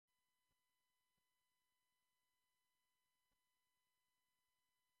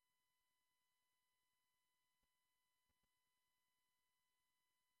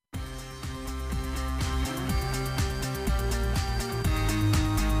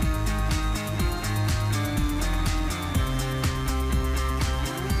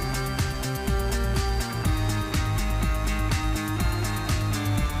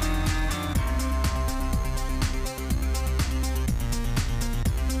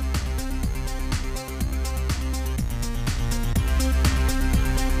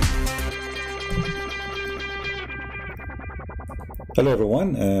Hello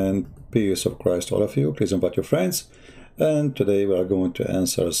everyone, and peace of Christ to all of you. Please invite your friends. And today we are going to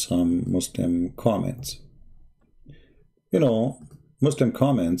answer some Muslim comments. You know, Muslim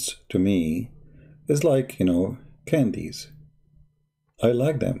comments to me is like, candies. I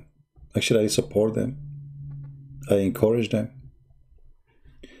like them. Actually, I support them. I encourage them.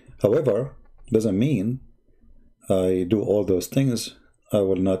 However, doesn't mean I do all those things. I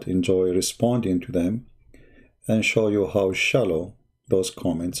will not enjoy responding to them and show you how shallow those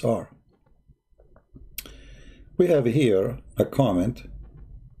comments are. We have here a comment.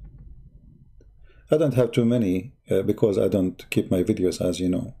 I don't have too many because I don't keep my videos, as you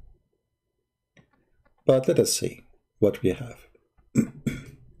know. But let us see what we have.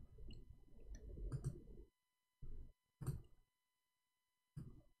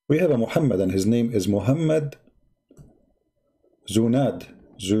 We have a Muhammad, and his name is Muhammad Zunad.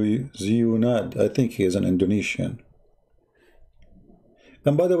 Zunad. I think he is an Indonesian.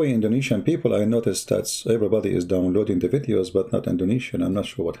 And by the way, Indonesian people, I noticed that everybody is downloading the videos, but not Indonesian. I'm not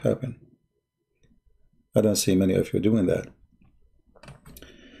sure what happened. I don't see many of you doing that.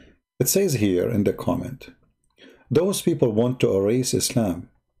 It says here in the comment, those people want to erase Islam,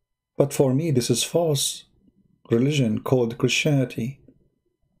 but for me this is false religion called Christianity.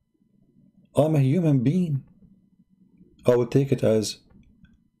 I'm a human being. I will take it as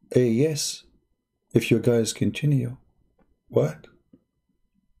a yes if you guys continue. What?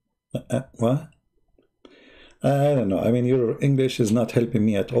 What? I don't know. I mean, your English is not helping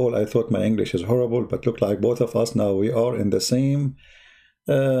me at all. I thought my English is horrible, but look like both of us now we are in the same,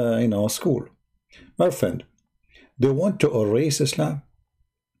 school. My friend, they want to erase Islam.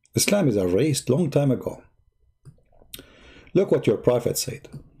 Islam is erased long time ago. Look what your prophet said.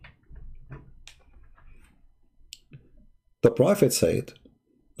 The prophet said,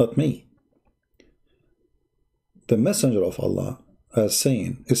 not me, the messenger of Allah, as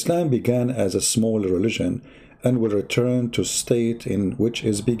saying, Islam began as a small religion and will return to state in which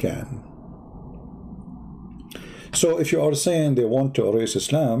it began. So if you are saying they want to erase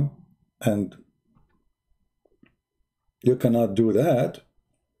Islam and you cannot do that,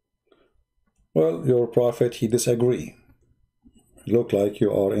 well, your prophet, he disagree. Look like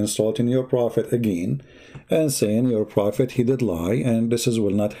you are insulting your prophet again and saying your prophet, he did lie and this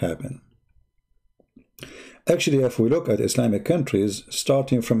will not happen. Actually, if we look at Islamic countries,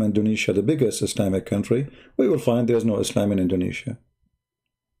 starting from Indonesia, the biggest Islamic country, we will find there's no Islam in Indonesia.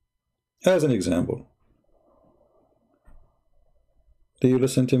 As an example, do you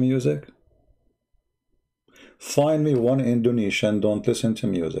listen to music? Find me one Indonesian don't listen to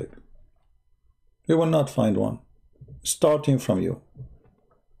music. You will not find one. Starting from you.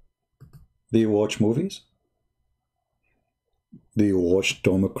 Do you watch movies? Do you watch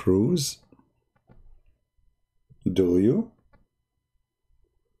Tom Cruise? Do you?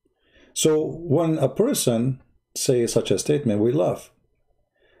 So when a person says such a statement, we laugh.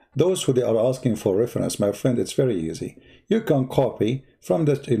 Those who they are asking for reference, my friend, it's very easy. You can copy from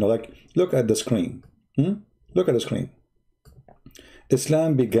the, like, look at the screen. Look at the screen.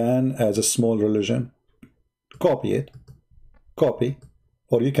 Islam began as a small religion. Copy it. Copy.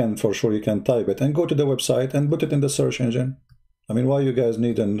 Or you can, for sure, you can type it and go to the website and put it in the search engine. I mean, why you guys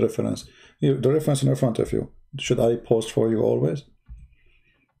need a reference? The reference in front of you. Should I post for you always?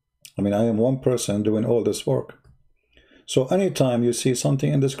 I mean, I am one person doing all this work. So anytime you see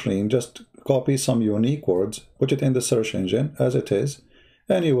something in the screen, just copy some unique words, put it in the search engine as it is,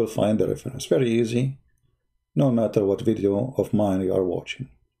 and you will find the reference. Very easy, no matter what video of mine you are watching.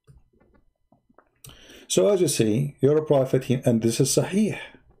 So as you see, your prophet, and this is Sahih,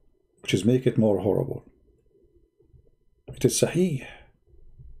 which is make it more horrible. It is Sahih.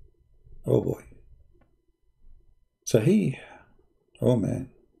 Oh boy. Sahih. Oh man.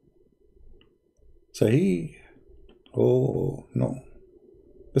 Sahih. Oh no.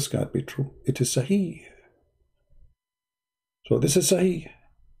 This can't be true. It is Sahih. So this is Sahih.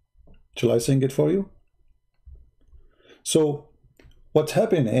 Shall I sing it for you? So what's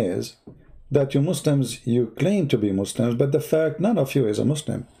happening is that you Muslims, you claim to be Muslims, but the fact none of you is a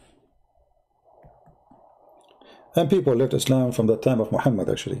Muslim. And people left Islam from the time of Muhammad,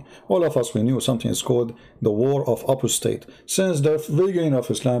 actually. All of us, we knew something is called the war of apostate. Since the beginning of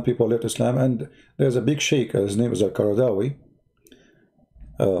Islam, people left Islam, and there's a big sheikh, his name is Al-Qaradawi.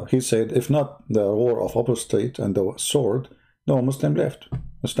 He said, if not the war of apostate and the sword, no Muslim left.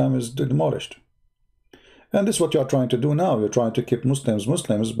 Islam is demolished. And this is what you're trying to do now. You're trying to keep Muslims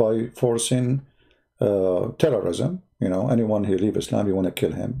by forcing terrorism. Anyone who leave Islam, you want to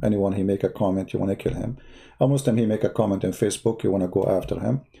kill him. Anyone who make a comment, you want to kill him. A Muslim, he make a comment on Facebook, you want to go after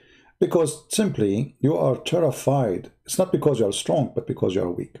him. Because simply you are terrified. It's not because you are strong, but because you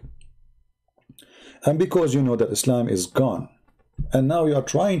are weak. And because you know that Islam is gone. And now you are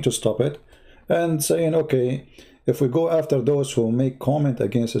trying to stop it and saying, okay, if we go after those who make comment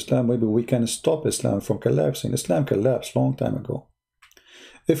against Islam, maybe we can stop Islam from collapsing. Islam collapsed long time ago.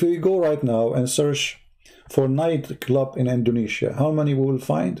 If we go right now and search for nightclub in Indonesia, how many we will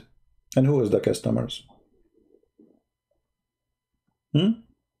find? And who is the customers?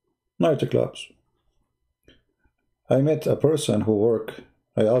 Nightclubs. I met a person who worked.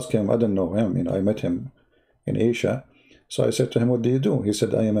 I asked him, I don't know him, you know, I met him in Asia. So I said to him, what do you do? He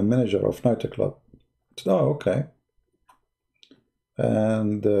said, I am a manager of nightclub. I said, oh, okay.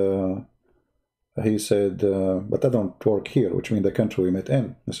 And he said, but I don't work here, which means the country we met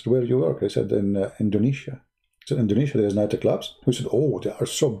in. I said, where do you work? I said, in Indonesia. I said, Indonesia, there's nightclubs? He said, oh, they are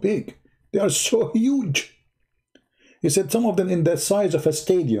so big. They are so huge. He said, some of them in the size of a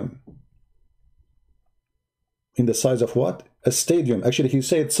stadium. In the size of what? A stadium. Actually, he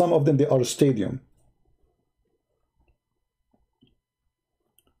said some of them, they are a stadium.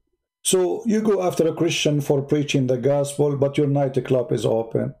 So you go after a Christian for preaching the gospel, but your nightclub is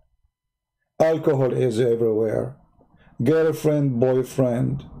open. Alcohol is everywhere. Girlfriend,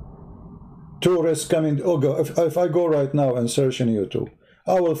 boyfriend. Tourists coming. Oh, go. If I go right now and search in YouTube,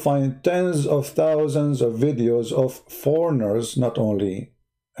 I will find tens of thousands of videos of foreigners, not only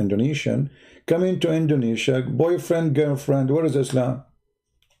Indonesian, coming to Indonesia, boyfriend, girlfriend. Where is Islam?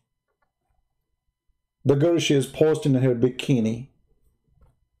 The girl, she is posting in her bikini.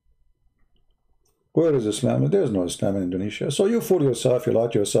 Where is Islam? There's no Islam in Indonesia. So you fool yourself, you lie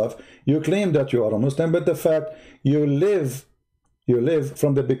to yourself. You claim that you are a Muslim, but the fact you live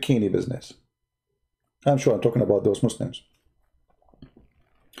from the bikini business. I'm sure I'm talking about those Muslims.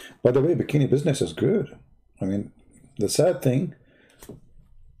 By the way, bikini business is good. I mean, the sad thing,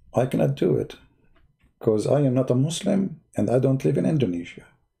 I cannot do it because I am not a Muslim and I don't live in Indonesia.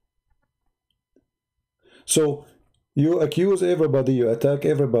 So you accuse everybody, you attack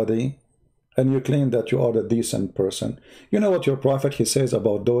everybody, and you claim that you are a decent person. You know what your prophet, he says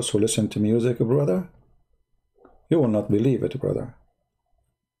about those who listen to music, brother? You will not believe it, brother.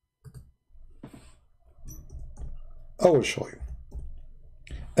 I will show you.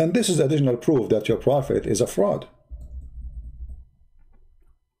 And this is additional proof that your prophet is a fraud.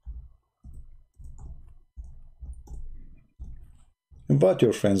 Invite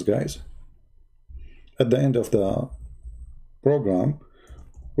your friends, guys. At the end of the program,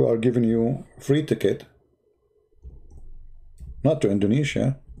 we are giving you free ticket, not to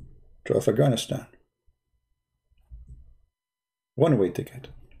Indonesia, to Afghanistan. One-way ticket.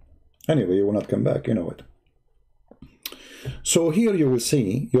 Anyway, you will not come back, you know it. So here you will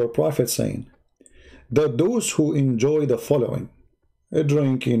see your prophet saying that those who enjoy the following,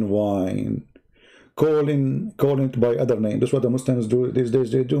 drinking wine, calling it by other name. That's what the Muslims do these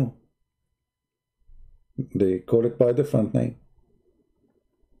days. They do. They call it by a different name.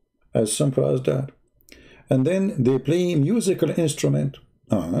 As simple as that. And then they play musical instrument.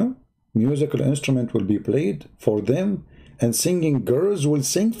 Musical instrument will be played for them, and singing girls will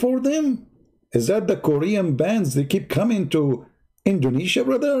sing for them. Is that the Korean bands? They keep coming to Indonesia,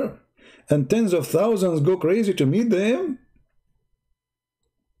 brother, and tens of thousands go crazy to meet them.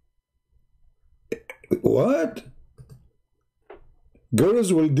 What?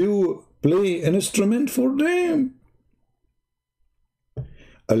 Girls will play an instrument for them.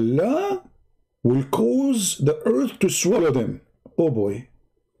 Allah will cause the earth to swallow them. Oh boy.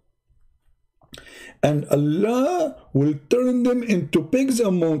 And Allah will turn them into pigs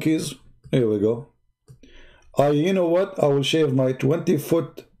and monkeys. Here we go. You know what? I will shave my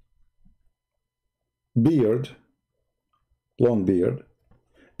 20-foot beard, long beard.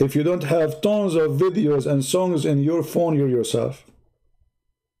 If you don't have tons of videos and songs in your phone, you're yourself.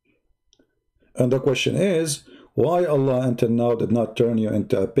 And the question is, why Allah until now did not turn you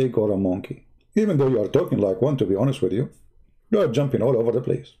into a pig or a monkey? Even though you are talking like one, to be honest with you. You are jumping all over the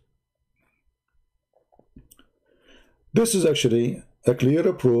place. This is actually a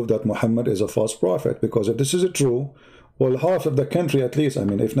clear proof that Muhammad is a false prophet, because if this is true, well, half of the country at least, I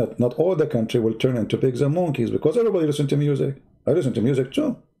mean, if not all the country, will turn into pigs and monkeys, because everybody listens to music. I listen to music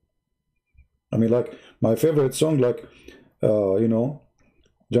too. I mean, like, my favorite song, like, you know,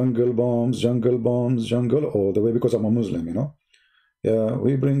 jungle bombs, jungle, all the way, because I'm a Muslim, you know. Yeah,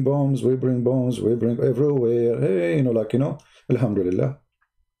 we bring bombs, we bring everywhere. Hey, you know, like, you know, Alhamdulillah.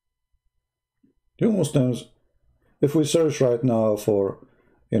 You Muslims, if we search right now for,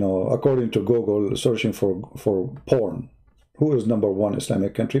 you know, according to Google, searching for porn, who is #1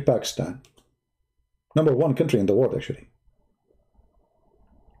 Islamic country? Pakistan. #1 country in the world, actually.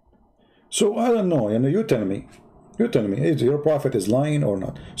 So I don't know, you tell me. You tell me, is your prophet is lying or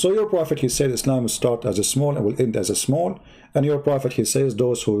not? So your prophet, he said Islam will start as a small and will end as a small. And your prophet, he says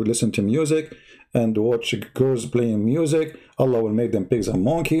those who listen to music and watch girls playing music, Allah will make them pigs and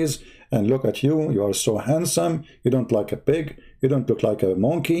monkeys. And look at you, you are so handsome. You don't like a pig. You don't look like a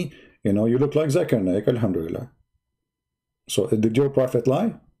monkey. You look like Zakir Naik, alhamdulillah. So did your prophet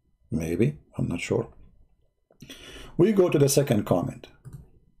lie? Maybe, I'm not sure. We go to the second comment.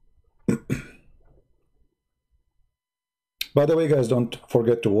 By the way, guys, don't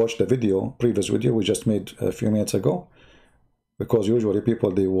forget to watch the previous video we just made a few minutes ago, because usually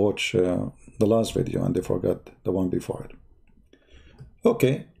people, they watch the last video and they forgot the one before it.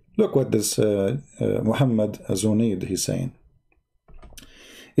 Okay, look what this Muhammad Zunid, he's saying.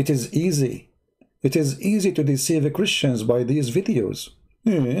 It is easy to deceive Christians by these videos.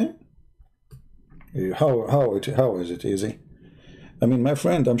 How is it easy? I mean, my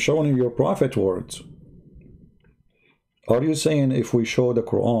friend, I'm showing you your prophet words. Are you saying if we show the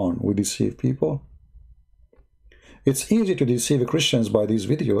Quran, we deceive people? It's easy to deceive Christians by these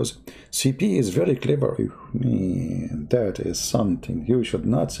videos. CP is very clever. Man, that is something. You should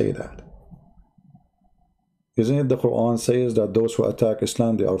not say that. Isn't it the Quran says that those who attack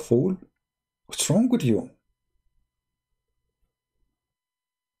Islam, they are fools? What's wrong with you?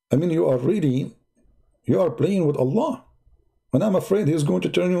 I mean, you are playing with Allah. And I'm afraid he's going to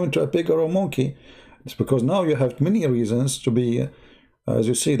turn you into a pig or a monkey. It's because now you have many reasons to be, as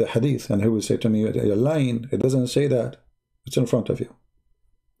you see the hadith, and he will say to me, you're lying. It doesn't say that. It's in front of you.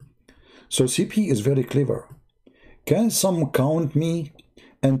 So CP is very clever. Can some count me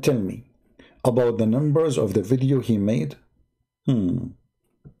and tell me about the numbers of the video he made? I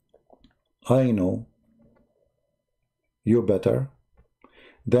know you better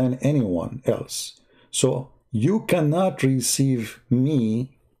than anyone else. So you cannot receive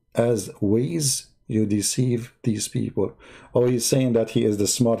me as ways you deceive these people. Oh, he's saying that he is the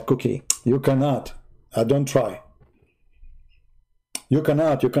smart cookie. You cannot. Don't try. You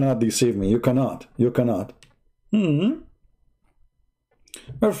cannot deceive me. You cannot.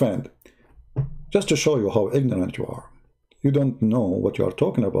 My friend, just to show you how ignorant you are. You don't know what you are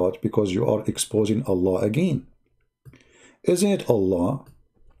talking about because you are exposing Allah again. Isn't it Allah?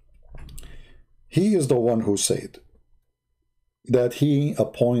 He is the one who said that he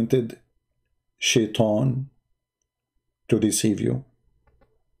appointed Shaitan to deceive you.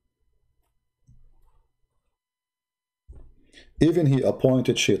 Even he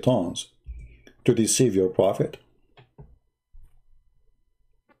appointed Shaitans to deceive your prophet.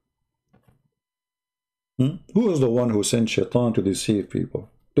 Who is the one who sent Shaitan to deceive people?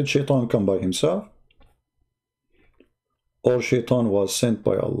 Did Shaitan come by himself? Or Shaitan was sent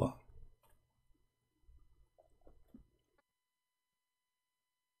by Allah?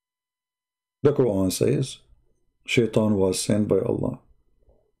 The Quran says Shaitan was sent by Allah.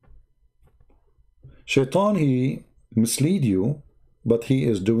 Shaitan, he mislead you, but he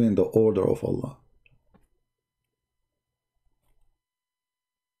is doing the order of Allah.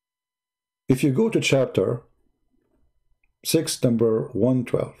 If you go to chapter 6, number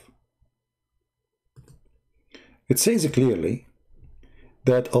 112, it says clearly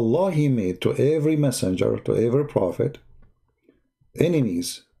that Allah, he made to every messenger, to every prophet,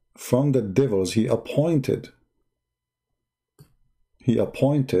 enemies from the devils. He appointed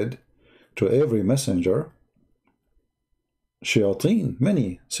to every messenger shayateen,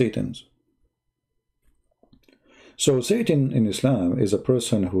 many Satans. So Satan in Islam is a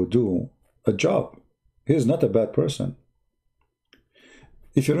person who do a job. He is not a bad person.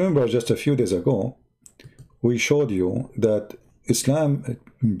 If you remember just a few days ago, we showed you that Islam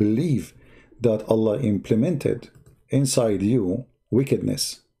believe that Allah implemented inside you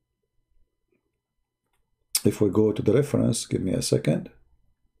wickedness. If we go to the reference, give me a second.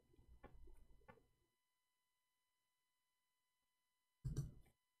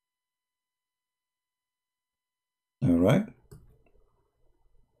 All right.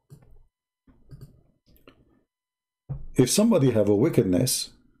 If somebody have a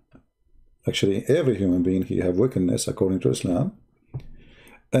wickedness, actually every human being, he have wickedness according to Islam,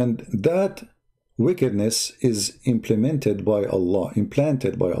 and that wickedness is implemented by Allah,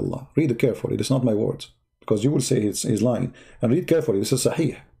 implanted by Allah. Read it carefully. It's not my words, because you will say he's lying. And read carefully. This is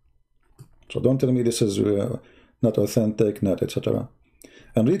Sahih. So don't tell me this is not authentic, not etc.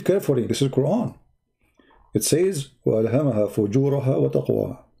 And read carefully. This is Quran. It says, وَأَلْهَمَهَا فُجُورَهَا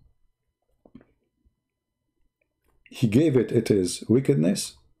وَتَقْوَاهَا. He gave it its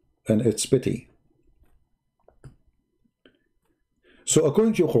wickedness and its pity. So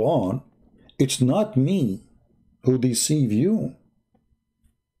according to your Quran, it's not me who deceive you.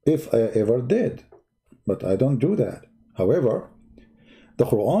 if I ever did, but I don't do that. However, the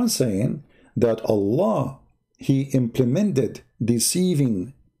Quran saying that Allah, He implemented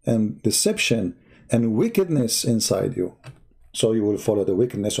deceiving and deception and wickedness inside you. So you will follow the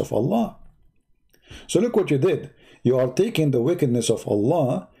wickedness of Allah. So look what you did. You are taking the wickedness of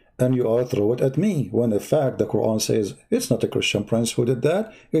Allah and you are throwing it at me, when in fact the Quran says it's not a Christian prince who did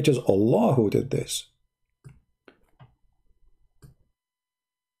that, it is Allah who did this.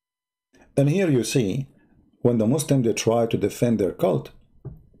 And here you see, when the Muslims, they try to defend their cult,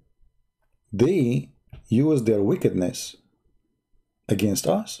 they use their wickedness against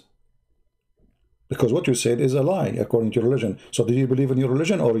us. Because what you said is a lie according to your religion. So do you believe in your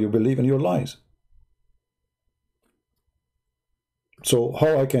religion or you believe in your lies? So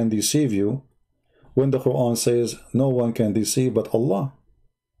how I can deceive you when the Quran says no one can deceive but Allah?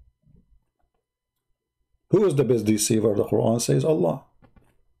 Who is the best deceiver? The Quran says Allah.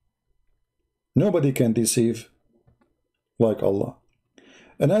 Nobody can deceive like Allah.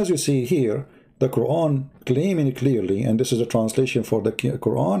 And as you see here, the Quran claiming clearly, and this is a translation for the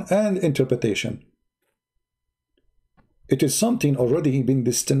Quran and interpretation, it is something already been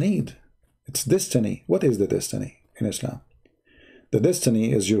destined. It's destiny. What is the destiny in Islam? The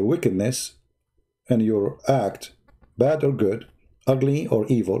destiny is your wickedness and your act, bad or good, ugly or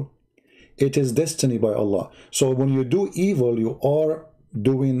evil. It is destiny by Allah. So when you do evil, you are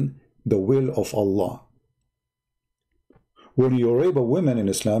doing the will of Allah. When you rape a woman in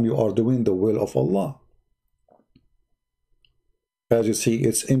Islam, you are doing the will of Allah. As you see,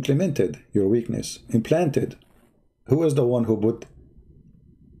 it's implemented, your weakness, implanted. Who is the one who put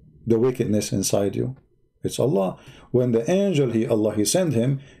the wickedness inside you? It's Allah. When the angel, Allah, He sent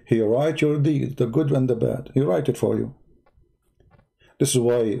him, He write your deeds, the good and the bad. He write it for you. This is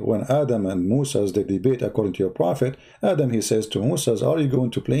why when Adam and Moses, they debate according to your prophet, Adam, he says to Moses, are you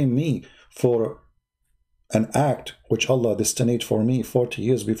going to blame me for an act which Allah destined for me 40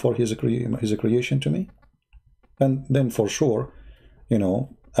 years before his creation to me? And then for sure, you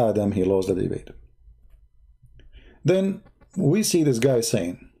know, Adam, he lost the debate. Then we see this guy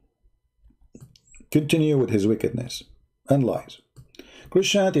saying, continue with his wickedness and lies.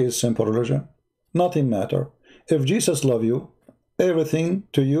 Christianity is simple religion. Nothing matter. If Jesus loves you, everything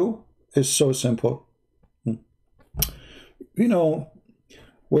to you is so simple. You know,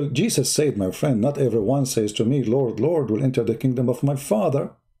 well, Jesus said, my friend, not everyone says to me, Lord, Lord, will enter the kingdom of my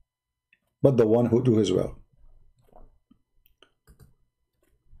Father, but the one who do his will.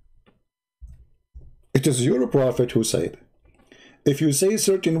 It is your prophet who said, if you say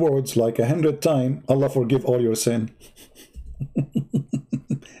certain words like 100 times, Allah forgive all your sin.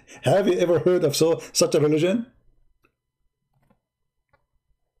 Have you ever heard of such a religion?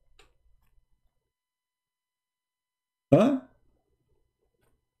 Huh?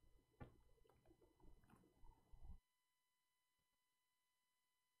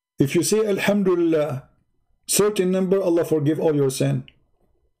 If you say Alhamdulillah, certain number, Allah forgive all your sin.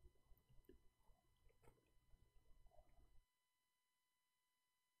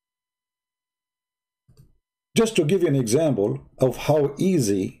 Just to give you an example of how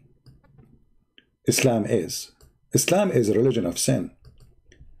easy Islam is. Islam is a religion of sin.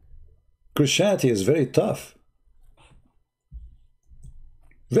 Christianity is very tough.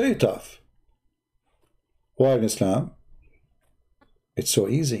 Very tough. Why in Islam? It's so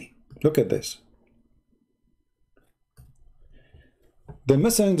easy. Look at this. The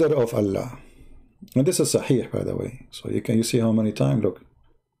messenger of Allah. And this is Sahih, by the way. So you see how many times, look.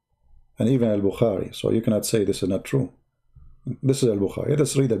 And even Al-Bukhari. So you cannot say this is not true. This is Al-Bukhari.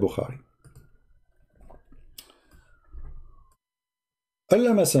 Let's read Al-Bukhari.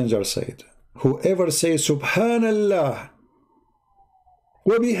 Allah Messenger said, whoever says Subhanallah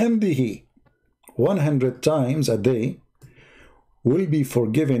wa bihamdihi 100 times a day will be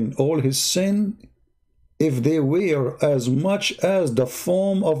forgiven all his sin if they were as much as the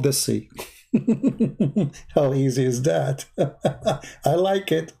foam of the sea. How easy is that? I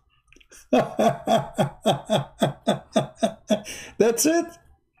like it. That's it.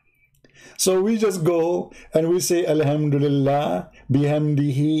 So we just go and we say Alhamdulillah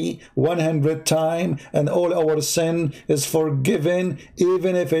bihamdihi 100 times and all our sin is forgiven,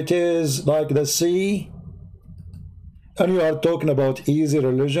 even if it is like the sea. And you are talking about easy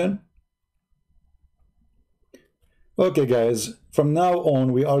religion? Okay guys, from now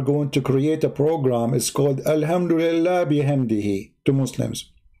on we are going to create a program. It's called Alhamdulillah bihamdihi to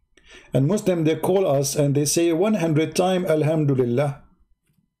Muslims. And Muslims, they call us and they say 100 times Alhamdulillah.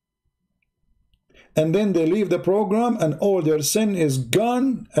 And then they leave the program and all their sin is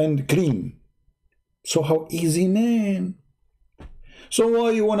gone and clean. So how easy, man. So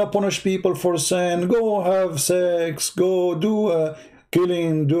why you want to punish people for sin? Go have sex, go do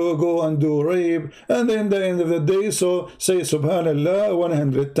killing, go and do rape, and then the end of the day, so say Subhanallah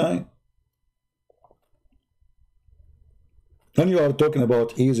 100 times. And you are talking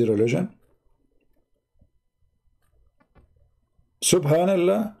about easy religion?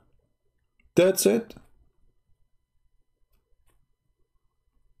 Subhanallah, that's it.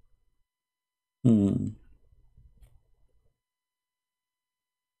 Any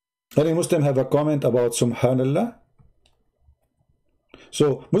Muslim have a comment about Subhanallah?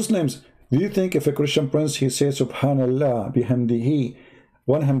 So Muslims, do you think if a Christian prince he says Subhanallah bihamdihi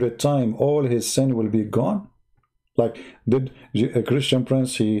 100 times, all his sin will be gone? Like, did a Christian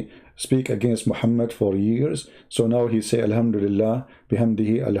prince he speak against Muhammad for years, so now he say Alhamdulillah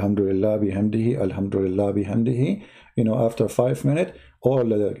bihamdihi, Alhamdulillah bihamdihi, Alhamdulillah bihamdihi, you know, after 5 minutes all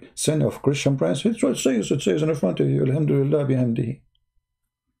the sin of Christian prince, it says in front of you Alhamdulillah bihamdihi.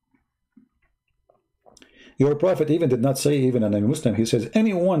 Your prophet even did not say even a Muslim, he says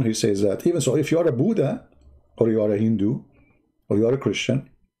anyone who says that. Even so, if you are a Buddha, or you are a Hindu, or you are a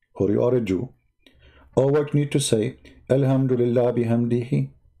Christian, or you are a Jew, all what you need to say Alhamdulillah bihamdihi.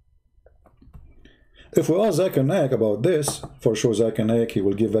 If we ask Zakir Naik about this, for sure Zakir Naik he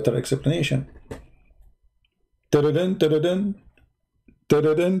will give better explanation. Tadadun, tadadun,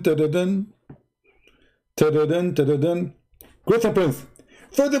 tadadun, tadadun, tadadun, tadadun. Great Prince,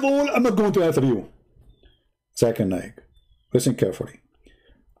 first of all, I'm not going to answer you. Zakir Naik, listen carefully.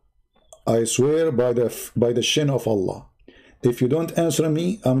 I swear by the shin of Allah, if you don't answer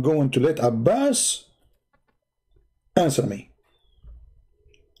me, I'm going to let Abbas answer me.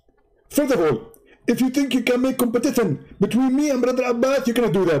 First of all, if you think you can make competition between me and brother Abbas, you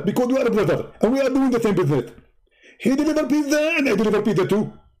cannot do that, because we are a brother and we are doing the same business. He deliver pizza and I deliver pizza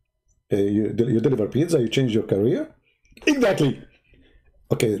too. You deliver pizza, you change your career? Exactly.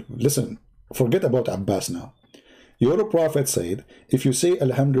 Okay, listen, forget about Abbas now. Your prophet said, if you say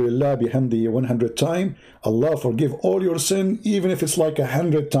Alhamdulillah bihamdi 100 times, Allah forgive all your sin, even if it's like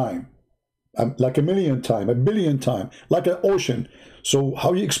 100 times, like 1,000,000 times, 1,000,000,000 times, like an ocean. So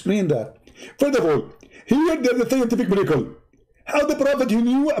how you explain that? First of all, here there's a scientific miracle. How the prophet he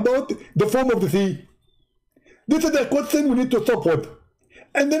knew about the form of the sea? This is a question we need to stop with.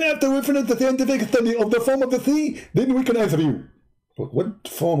 And then after we finish the scientific study of the form of the sea, then we can answer you. What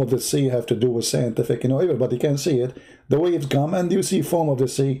form of the sea have to do with scientific? You know, everybody can see it. The waves come and you see form of the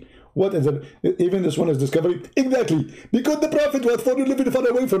sea. What is it? Even this one is discovery. Exactly. Because the prophet was living far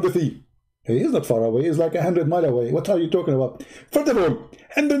away from the sea. He is not far away. He's like 100 miles away. What are you talking about? First of all,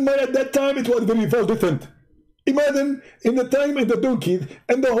 100 miles at that time, it was very far distant. Imagine in the time in the donkeys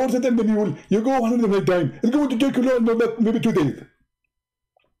and the horses and the mule, you go 100 times. It's going to take you long, maybe 2 days.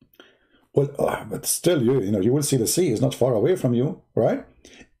 Well, but still, you know, you will see the sea is not far away from you, right?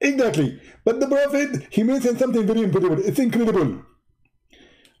 Exactly. But the prophet, he mentioned something very incredible. It's incredible.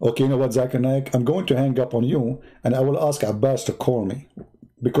 Okay, you know what, Zakir Naik? I'm going to hang up on you, and I will ask Abbas to call me.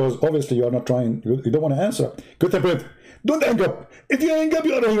 Because obviously you are not trying, you don't want to answer. Good friend, don't hang up. If you hang up,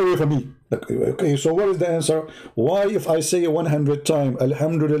 you are hanging away from me. Okay, so what is the answer? Why if I say 100 times,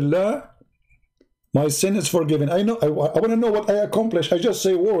 Alhamdulillah, my sin is forgiven? I know, I want to know what I accomplished. I just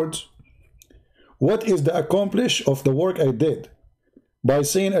say words. What is the accomplish of the work I did? By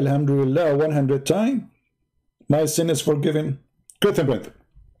saying Alhamdulillah 100 times, my sin is forgiven. Good friend.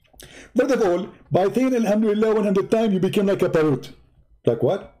 First of all, by saying Alhamdulillah 100 times, you became like a parrot. Like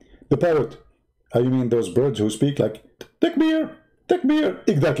what? The parrot. How you mean those birds who speak like takbir, takbir?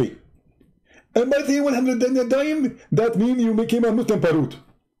 Exactly. And by saying 100 times, that means you became a Muslim parrot.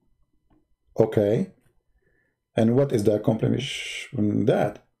 Okay. And what is the accomplishment in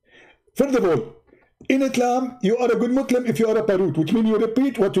that? First of all, in Islam, you are a good Muslim if you are a parrot, which means you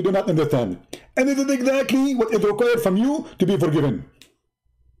repeat what you do not understand. And it is exactly what is required from you to be forgiven.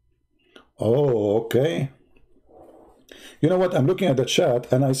 Oh, okay. You know what? I'm looking at the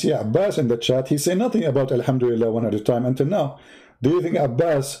chat and I see Abbas in the chat. He said nothing about Alhamdulillah 100 times until now. Do you think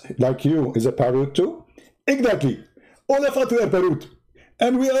Abbas, like you, is a parrot too? Exactly. All of us are parrot.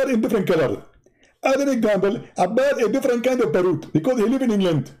 And we are in different colors. As an example, Abbas is a different kind of parrot because he lives in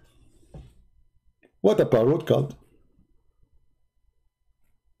England. What a parrot called?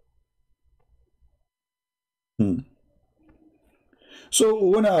 So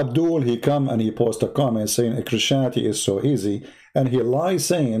when Abdul, he come and he post a comment saying Christianity is so easy, and he lies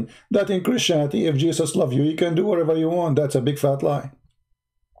saying that in Christianity, if Jesus loves you, you can do whatever you want. That's a big fat lie.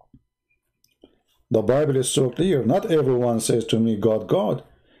 The Bible is so clear. Not everyone says to me, God, God.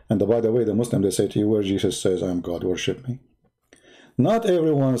 And by the way, the Muslim, they say to you, where Jesus says, I am God, worship me. Not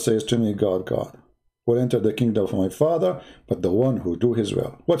everyone says to me, God, God. will enter the kingdom of my Father, but the one who do his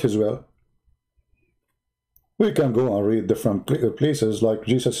will. What his will? We can go and read different places, like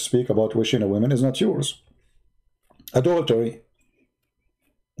Jesus speak about wishing a woman is not yours. Adultery,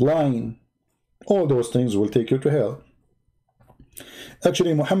 lying, all those things will take you to hell.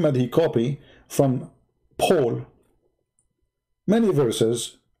 Actually, Muhammad, he copied from Paul many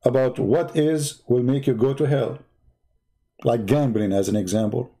verses about what will make you go to hell, like gambling as an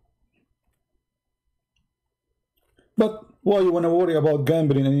example. But why you want to worry about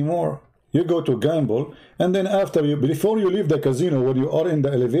gambling anymore? You go to gamble, and then before you leave the casino, when you are in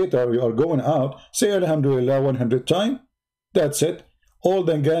the elevator, you are going out, say Alhamdulillah 100 times. That's it. All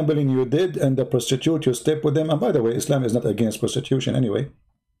the gambling you did and the prostitute you slept with them. And by the way, Islam is not against prostitution anyway.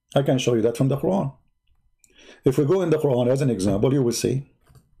 I can show you that from the Quran. If we go in the Quran as an example, you will see.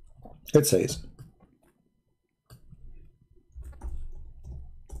 It says,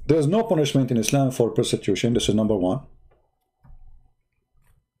 there is no punishment in Islam for prostitution. This is number one.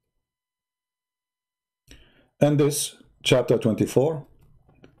 And this, chapter 24,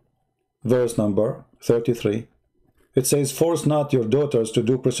 verse number 33, it says, force not your daughters to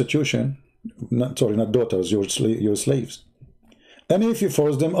do prostitution. Not daughters, your slaves. And if you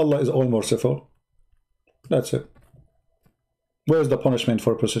force them, Allah is all merciful. That's it. Where is the punishment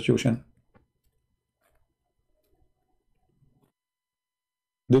for prostitution?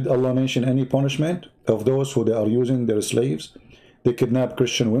 Did Allah mention any punishment of those who they are using their slaves? They kidnap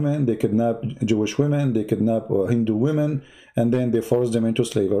Christian women, they kidnap Jewish women, they kidnap Hindu women, and then they force them into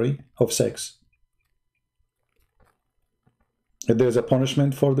slavery of sex. If there's a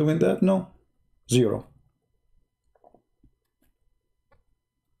punishment for doing that? No. Zero.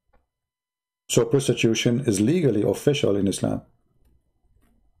 So prostitution is legally official in Islam.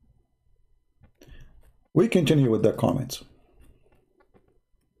 We continue with the comments.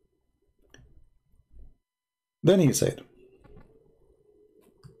 Then he said,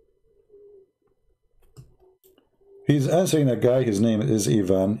 he's answering a guy, his name is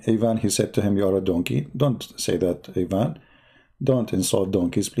Ivan. Ivan, he said to him, you are a donkey. Don't say that, Ivan. Don't insult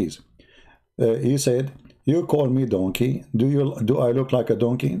donkeys, please. He said, you call me donkey. Do I look like a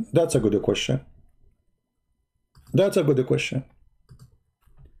donkey? That's a good question. That's a good question.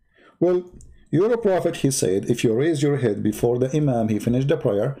 Well, you're a prophet, he said, if you raise your head before the Imam, he finished the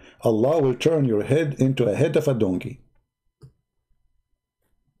prayer, Allah will turn your head into a head of a donkey.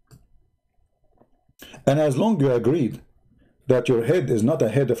 And as long as you agreed that your head is not a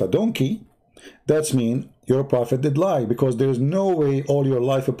head of a donkey, that means your prophet did lie, because there is no way all your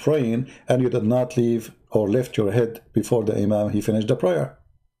life of praying and you did not leave or left your head before the Imam, he finished the prayer.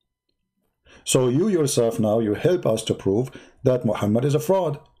 So you yourself now, you help us to prove that Muhammad is a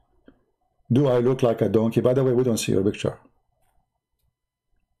fraud. Do I look like a donkey? By the way, we don't see your picture.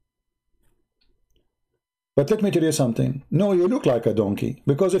 But let me tell you something. No, you look like a donkey.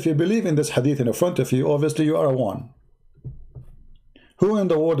 Because if you believe in this hadith in front of you, obviously you are a one. Who in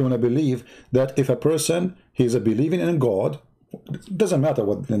the world want to believe that if a person, he's a believing in God, it doesn't matter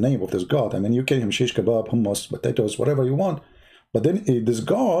what the name of this God. I mean, you give him shish kebab, hummus, potatoes, whatever you want. But then this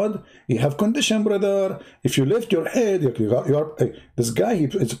God, you have condition, brother. If you lift your head, this guy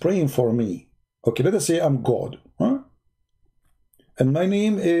is praying for me. Okay, let us say I'm God. Huh? And my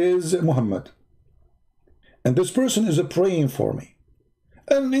name is Muhammad. And this person is praying for me.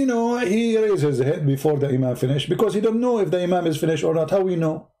 And you know, he raised his head before the Imam finished, because he don't know if the Imam is finished or not. How we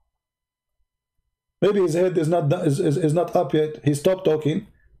know? Maybe his head is not up yet. He stopped talking.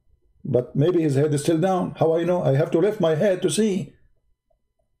 But maybe his head is still down. How I know? I have to lift my head to see.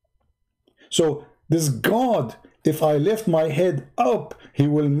 So this God, if I lift my head up, he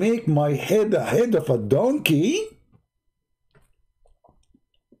will make my head a head of a donkey.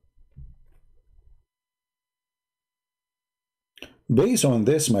 Based on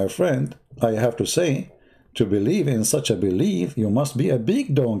this, my friend, I have to say, to believe in such a belief, you must be a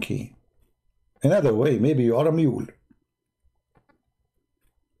big donkey. Another way, maybe you are a mule.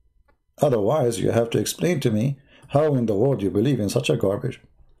 Otherwise, you have to explain to me how in the world you believe in such a garbage.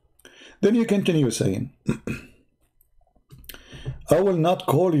 Then you continue saying, I will not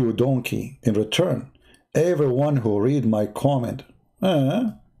call you donkey in return. Everyone who read my comment.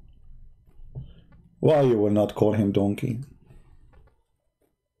 Why you will not call him donkey?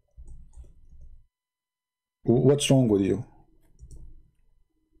 What's wrong with you?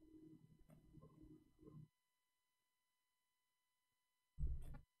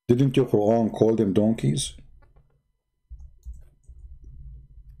 Didn't your Quran call them donkeys?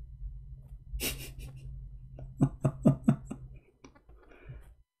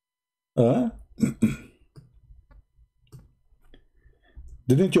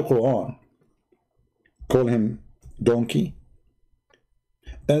 Didn't your Quran call him donkey.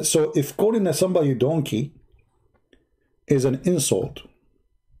 And so if calling somebody donkey is an insult,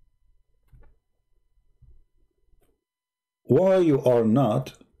 why you are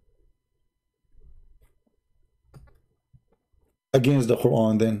not against the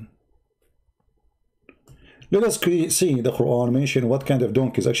Quran then? Let us see the Quran mention what kind of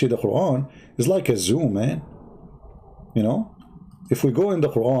donkeys. Actually, the Quran is like a zoo, man. You know, if we go in the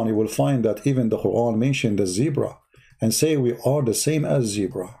Quran, you will find that even the Quran mentioned the zebra and say we are the same as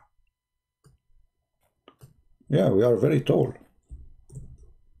zebra. Yeah, we are very tall.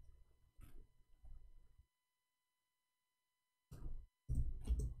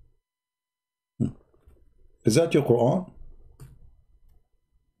 Is that your Quran?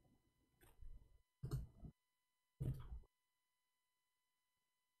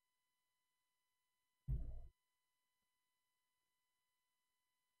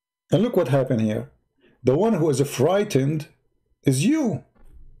 And look what happened here. The one who is frightened is you.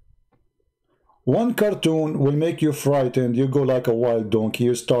 One cartoon will make you frightened. You go like a wild donkey.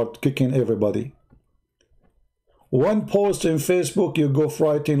 You start kicking everybody. One post in Facebook, you go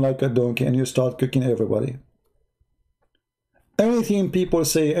frightened like a donkey and you start kicking everybody. Anything people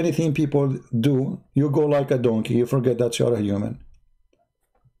say, anything people do, you go like a donkey. You forget that you're a human.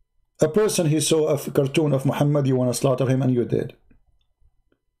 A person, he saw a cartoon of Muhammad, you want to slaughter him, and you did.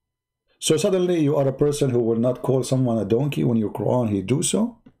 So suddenly you are a person who will not call someone a donkey when you Quran he do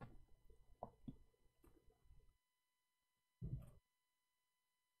so?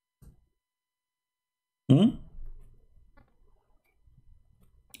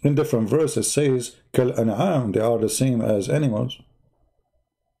 In different verses says, Kal an'am, they are the same as animals.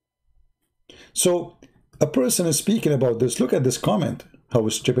 So a person is speaking about this. Look at this comment, how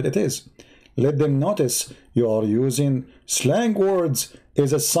stupid it is. Let them notice you are using slang words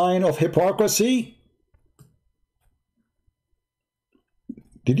is a sign of hypocrisy.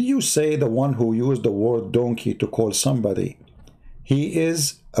 Did you say the one who used the word donkey to call somebody, he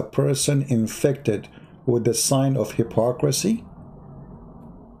is a person infected with the sign of hypocrisy?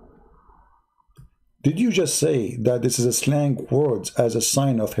 Did you just say that this is a slang words as a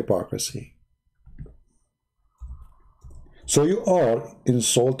sign of hypocrisy? So you are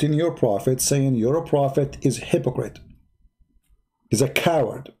insulting your prophet, saying your prophet is a hypocrite. He's a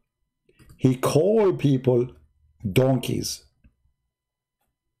coward. He called people donkeys.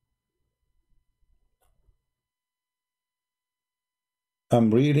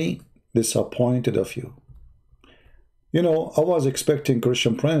 I'm really disappointed of you. You know, I was expecting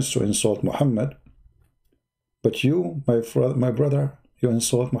Christian Prince to insult Muhammad, but you, my brother, you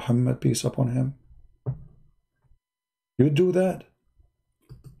insult Muhammad, peace upon him. You do that?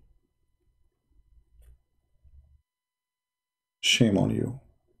 Shame on you.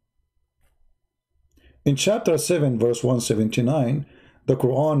 In chapter 7, verse 179, the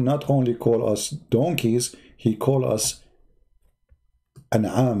Quran not only call us donkeys, he call us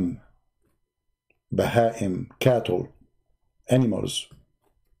an'am, bahaim, cattle, animals,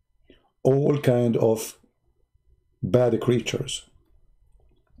 all kind of bad creatures,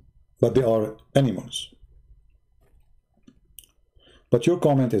 but they are animals. But your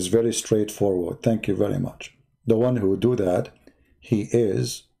comment is very straightforward. Thank you very much. The one who do that, he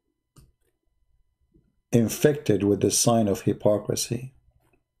is infected with the sign of hypocrisy.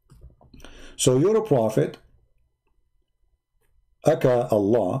 So you're a prophet, aka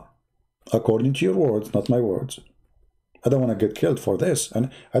Allah, according to your words, not my words. I don't want to get killed for this,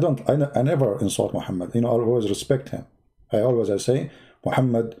 and I never insult Muhammad. You know, I always respect him. I say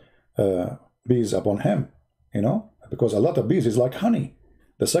Muhammad, peace upon him. You know, because a lot of bees is like honey.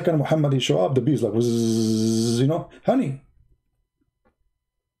 The second Muhammad he show up, the bees like, you know, honey.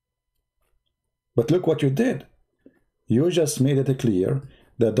 But look what you did. You just made it clear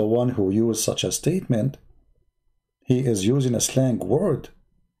that the one who used such a statement, he is using a slang word.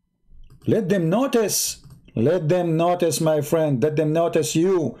 Let them notice. Let them notice, my friend. Let them notice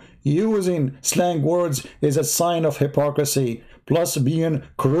you using slang words is a sign of hypocrisy, plus being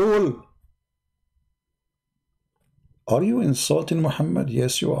cruel. Are you insulting Muhammad?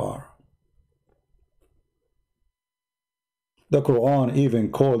 Yes, you are. The Quran even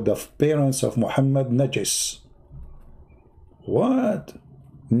called the parents of Muhammad najis. What?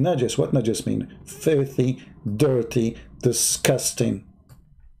 Najis, what najis mean? Filthy, dirty, disgusting.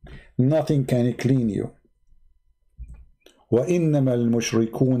 Nothing can clean you. وَإِنَّمَا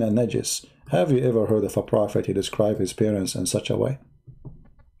الْمُشْرِكُونَ نَجِسٌ. Have you ever heard of a prophet he described his parents in such a way?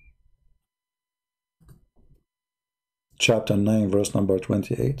 Chapter 9, verse number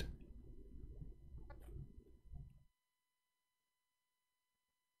 28.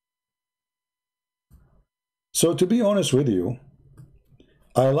 So to be honest with you,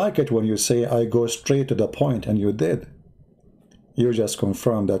 I like it when you say I go straight to the point, and you did. You just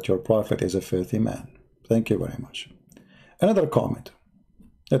confirmed that your prophet is a filthy man. Thank you very much. Another comment.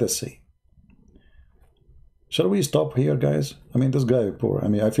 Let us see. Shall we stop here, guys? I mean, this guy, poor. I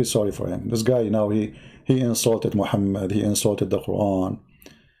mean, I feel sorry for him. This guy, now, he insulted Muhammad. He insulted the Quran.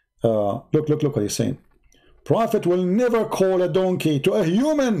 Look what he's saying. Prophet will never call a donkey to a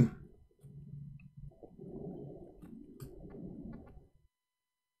human.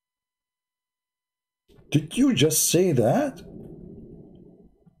 Did you just say that?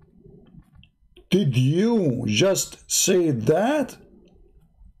 Did you just say that?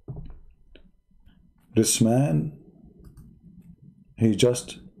 This man, he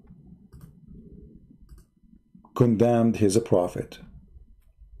just condemned his prophet,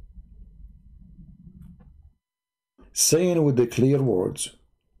 saying with the clear words,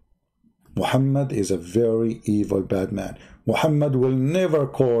 Muhammad is a very evil, bad man. Muhammad will never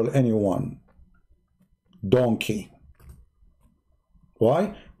call anyone donkey.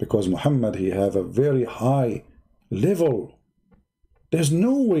 Why? Because Muhammad, he have a very high level. There's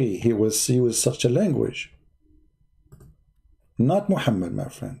no way he will use such a language. Not Muhammad, my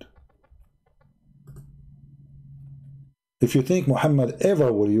friend. If you think Muhammad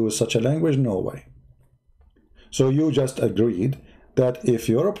ever will use such a language, no way. So you just agreed that if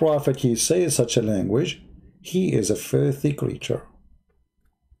you're a prophet, he says such a language, he is a filthy creature.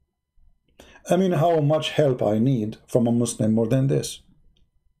 I mean, how much help I need from a Muslim more than this?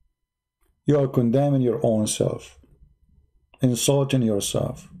 You are condemning your own self, insulting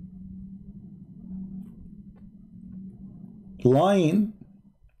yourself, lying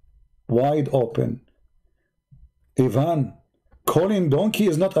wide open. Ivan, calling donkey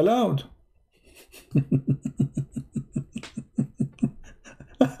is not allowed.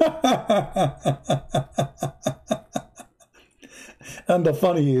 And the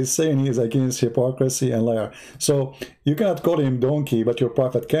funny is saying he is against hypocrisy and liar. So you cannot call him donkey, but your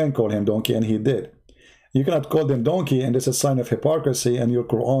prophet can call him donkey, and he did. You cannot call them donkey, and it's a sign of hypocrisy, and your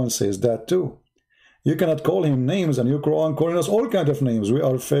Quran says that too. You cannot call him names, and your Quran calling us all kinds of names. We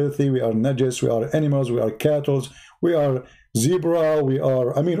are filthy, we are najis, we are animals, we are cattle, we are zebra, we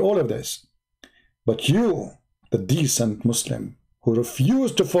are, I mean, all of this. But you, the decent Muslim, who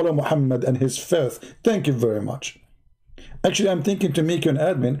refused to follow Muhammad and his faith, thank you very much. Actually, I'm thinking to make you an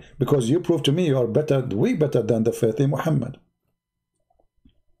admin because you prove to me you are better, way better than the filthy Muhammad.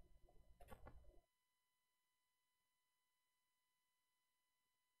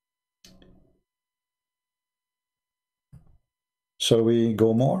 Shall we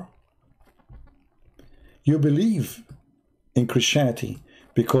go more? You believe in Christianity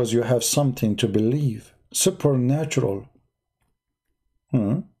because you have something to believe, supernatural.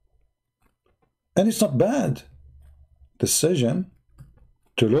 And it's not bad decision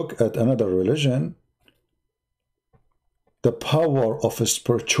to look at another religion, the power of a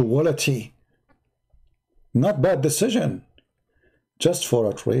spirituality. Not bad decision, just for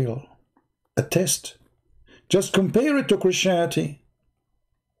a trial, a test. Just compare it to Christianity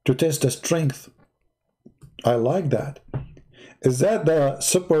to test the strength. I like that. Is that the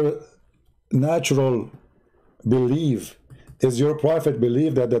supernatural belief? Is your prophet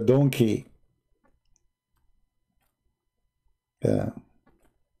believe that the donkey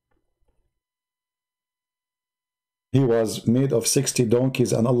he was made of 60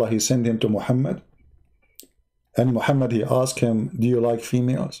 donkeys, and Allah, he sent him to Muhammad, and Muhammad, he asked him, do you like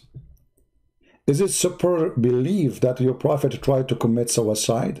females? Is it super belief that your prophet tried to commit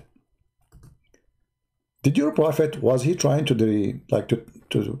suicide? Did your prophet, was he trying to do, like to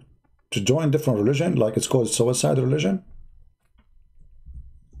join different religion, like it's called suicide religion?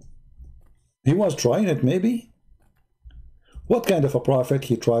 He was trying it, maybe. What kind of a prophet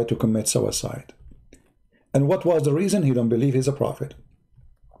he tried to commit suicide? And what was the reason he don't believe he's a prophet?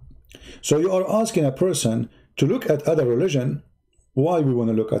 So you are asking a person to look at other religion. Why we want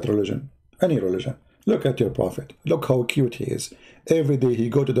to look at religion? Any religion. Look at your prophet. Look how cute he is. Every day he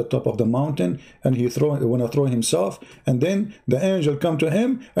go to the top of the mountain and he want to throw himself, and then the angel come to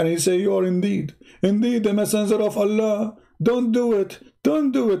him and he say, you are indeed the messenger of Allah. Don't do it.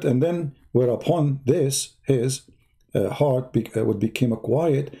 Don't do it. And then whereupon this, his heart would become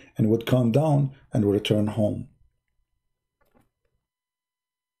quiet and would calm down and would return home.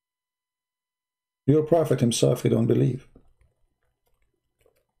 Your prophet himself, he don't believe.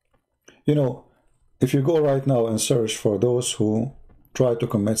 You know, if you go right now and search for those who try to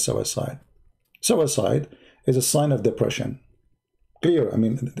commit suicide, suicide is a sign of depression. Clear, I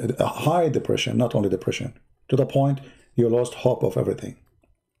mean, a high depression, not only depression, to the point you lost hope of everything.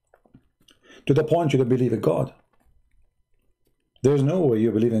 to the point you don't believe in God. There's no way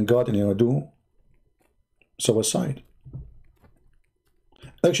you believe in God and you do suicide.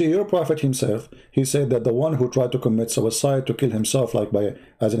 Actually, your prophet himself, he said that the one who tried to commit suicide, to kill himself, like by,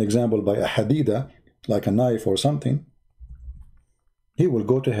 as an example, by a hadida, like a knife or something, he will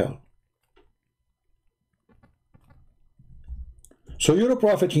go to hell. So your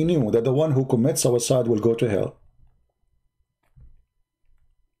prophet, he knew that the one who commits suicide will go to hell.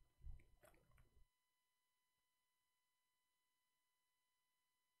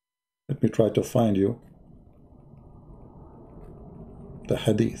 Let me try to find you the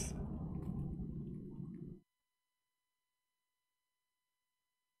hadith.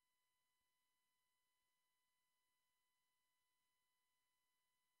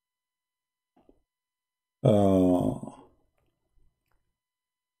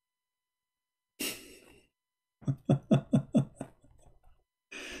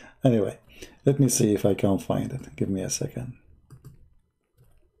 Anyway, let me see if I can find it. Give me a second.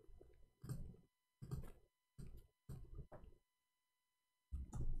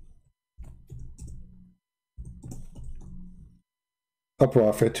 A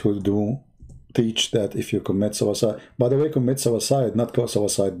prophet will teach that if you commit suicide, by the way, commit suicide, not go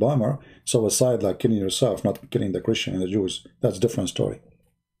suicide bomber, suicide like killing yourself, not killing the Christian and the Jews. That's a different story.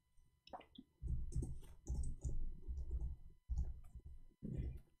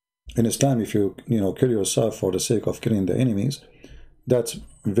 In Islam, if you kill yourself for the sake of killing the enemies, that's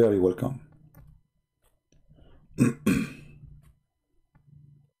very welcome.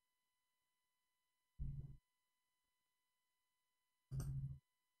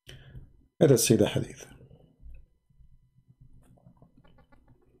 Let us see the hadith.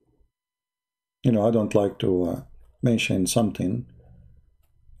 I don't like to mention something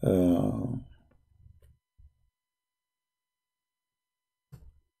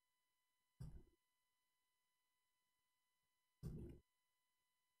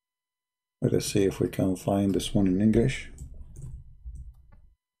let us see if we can find this one in English.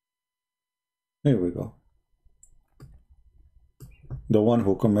 Here we go. The one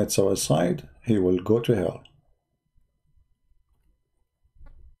who commits suicide, he will go to hell.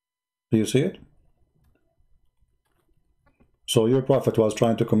 Do you see it? So your prophet was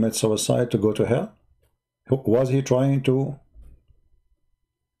trying to commit suicide to go to hell? Was he trying to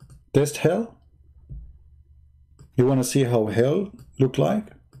test hell? You want to see how hell looked like?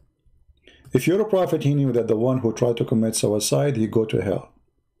 If you're a prophet, he knew that the one who tried to commit suicide, he go to hell.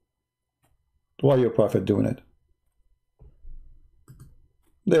 Why your prophet doing it?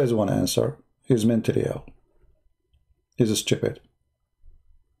 There's one answer. He's mentally ill. He's stupid.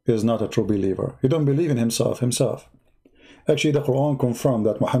 He's not a true believer. He don't believe in himself. Actually, the Quran confirmed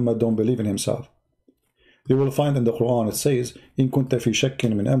that Muhammad don't believe in himself. You will find in the Quran it says, "In kunta fi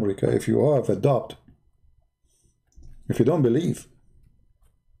shakkin min amrika," if you are a doubt, if you don't believe.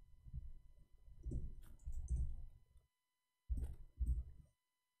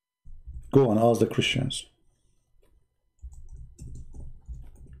 Go and ask the Christians.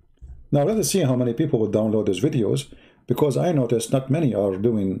 Now let us see how many people will download these videos, because I noticed not many are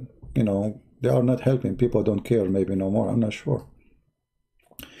doing, they are not helping. People don't care, maybe no more, I'm not sure.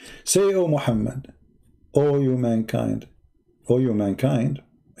 Say, O Muhammad, O you mankind,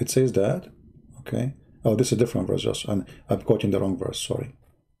 it says that, okay. Oh, this is a different verse, just, I'm quoting the wrong verse, sorry.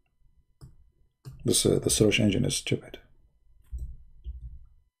 This the search engine is stupid.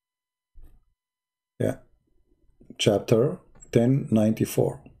 Yeah, chapter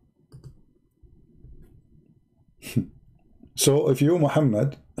 1094. So if you,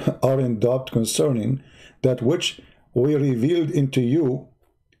 Muhammad, are in doubt concerning that which we revealed into you,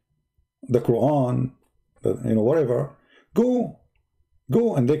 the Quran, whatever, go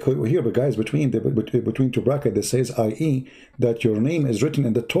and they could hear the guys between two brackets that says, i.e., that your name is written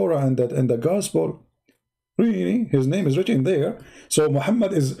in the Torah and that in the Gospel. Really, his name is written there. So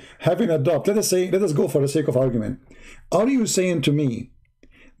Muhammad is having a doubt. Let us go for the sake of argument. Are you saying to me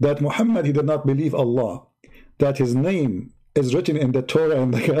that Muhammad, he did not believe Allah, that his name is written in the Torah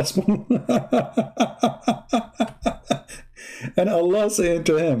and the Gospel? And Allah saying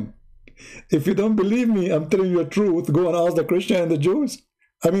to him, if you don't believe me, I'm telling you the truth, go and ask the Christian and the Jews.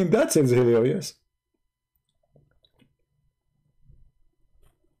 I mean, that is hilarious.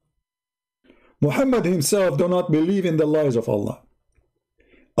 Muhammad himself do not believe in the lies of Allah.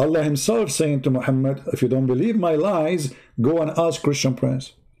 Allah himself saying to Muhammad, if you don't believe my lies, go and ask Christian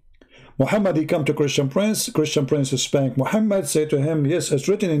Prince. Muhammad, he come to Christian Prince spanked Muhammad, say to him, yes, it's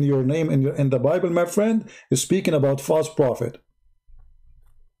written in your name in the Bible, my friend, is speaking about false prophet.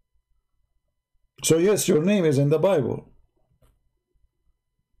 So yes, your name is in the Bible.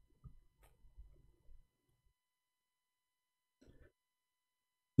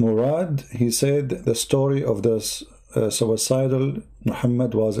 Murad, he said the story of the suicidal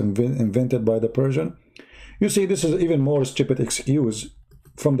Muhammad was invented by the Persian. You see, this is even more stupid excuse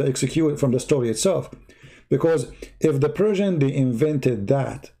from the story itself. Because if the Persian, they invented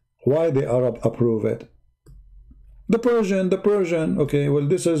that, why the Arab approve it? The Persian, okay, well,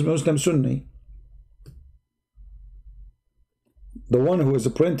 this is Muslim Sunni. The one who is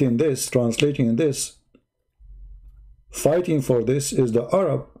printing this, translating this, fighting for this is the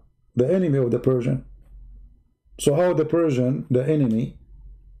Arab, the enemy of the Persian. So how the Persian, the enemy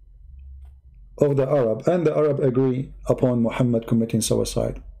of the Arab, and the Arab agree upon Muhammad committing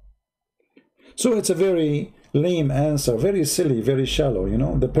suicide? So it's a very lame answer, very silly, very shallow, you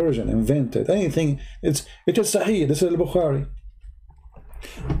know. The Persian invented anything. It is Sahih, this is Al-Bukhari.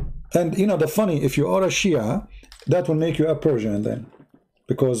 And you know, the funny, if you are a Shia, that will make you a Persian then,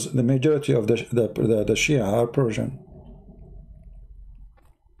 because the majority of the Shia are Persian.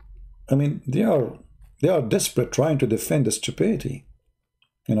 I mean, they are desperate trying to defend the stupidity,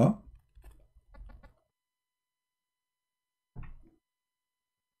 you know.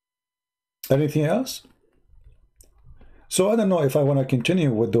 Anything else? So I don't know if I want to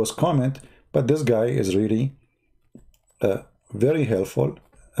continue with those comments, but this guy is really very helpful,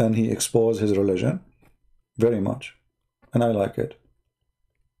 and he exposed his religion very much, and I like it.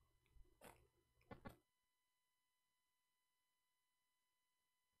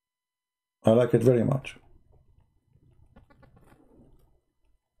 I like it very much.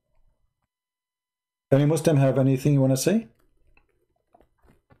 Any Muslim have anything you want to say?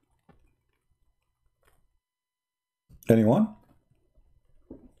 Anyone?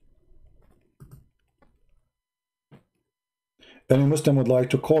 Any Muslim would like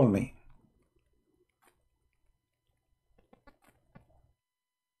to call me,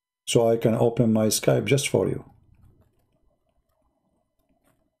 so I can open my Skype just for you?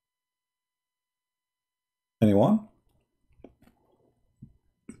 Anyone?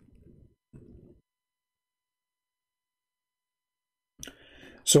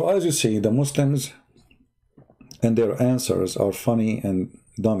 So as you see, the Muslims and their answers are funny and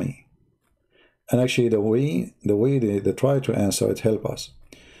dummy. And actually the way they try to answer it help us.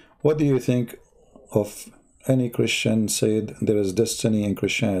 What do you think of any Christian said there is destiny in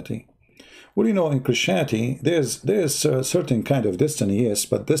Christianity? Well, you know, in Christianity, there's a certain kind of destiny, yes,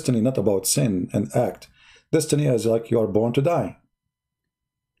 but destiny not about sin and act. Destiny is like you are born to die.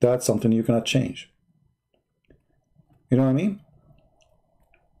 That's something you cannot change. You know what I mean?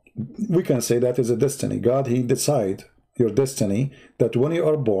 We can say that is a destiny. God, he decide your destiny, that when you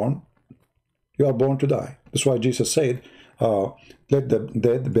are born to die. That's why Jesus said, let the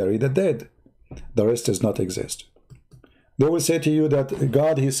dead bury the dead. The rest does not exist. They will say to you that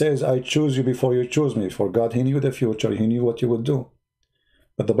God, he says, I choose you before you choose me. For God, he knew the future. He knew what you would do.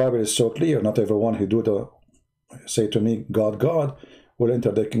 But the Bible is so clear. Not everyone who say to me, God, God, will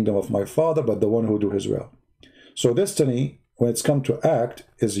enter the kingdom of my Father, but the one who do his will. So destiny, when it's come to act,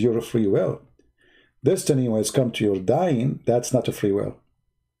 is your free will. Destiny, when it's come to your dying, that's not a free will.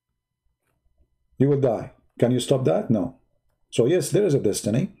 You will die. Can you stop that? No. So yes, there is a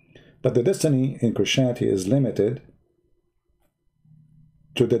destiny, but the destiny in Christianity is limited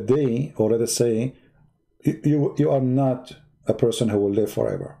to the day, or let us say, you are not a person who will live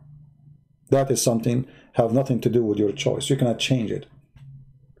forever. That is something have nothing to do with your choice. You cannot change it.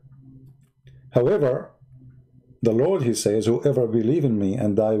 However, the Lord, he says, whoever believe in me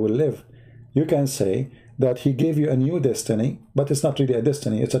and I will live. You can say that he gave you a new destiny, but it's not really a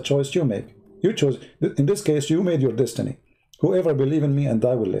destiny. It's a choice you make. You chose. In this case, you made your destiny. Whoever believe in me and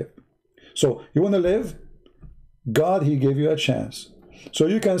I will live. So you want to live? God, he gave you a chance. So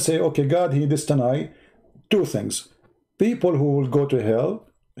you can say, okay, God, he destined two things. People who will go to hell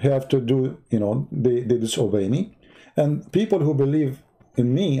have to do, you know, they disobey me. And people who believe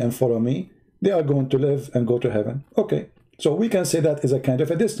in me and follow me, they are going to live and go to heaven. Okay, so we can say that is a kind of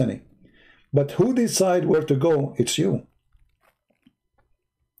a destiny. But who decide where to go? It's you.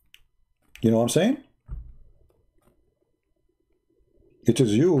 You know what I'm saying? It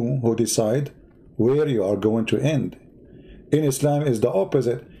is you who decide where you are going to end. In Islam is the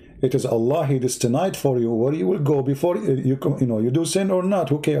opposite. It is Allah, he destined for you where you will go before you do sin or not,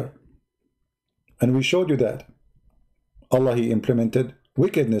 who care? And we showed you that. Allah, he implemented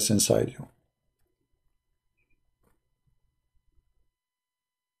wickedness inside you.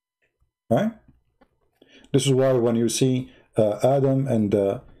 Right? This is why when you see Adam and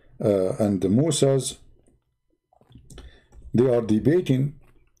the Musa's, they are debating.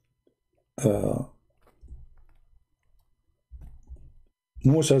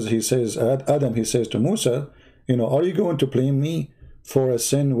 Musa, he says, Adam, he says to Musa, you know, are you going to blame me for a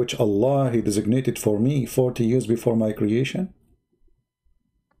sin which Allah He designated for me 40 years before my creation?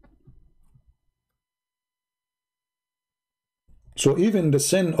 So even the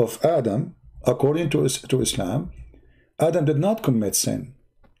sin of Adam, according to Islam, Adam did not commit sin.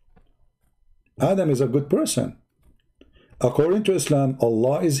 Adam is a good person. According to Islam,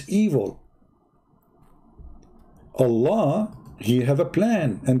 Allah is evil. Allah, He have a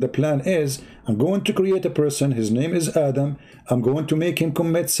plan, and the plan is, I'm going to create a person, his name is Adam, I'm going to make him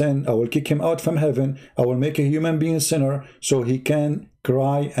commit sin, I will kick him out from heaven, I will make a human being sinner, so he can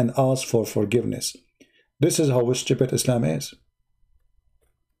cry and ask for forgiveness. This is how stupid Islam is.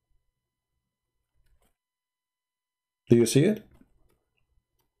 Do you see it?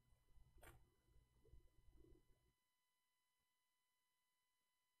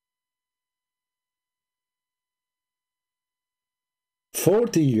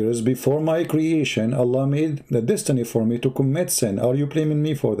 "40 years before my creation, Allah made the destiny for me to commit sin. Are you blaming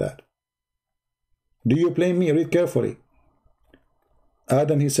me for that? Do you blame me?" Read carefully.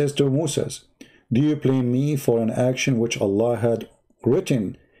 Adam, he says to Moses, "Do you blame me for an action which Allah had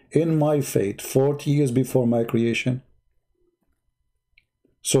written in my fate 40 years before my creation?"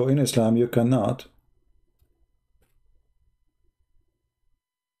 So in Islam, you cannot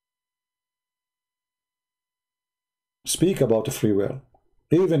speak about free will.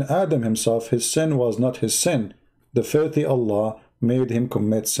 Even Adam himself, his sin was not his sin. The filthy Allah made him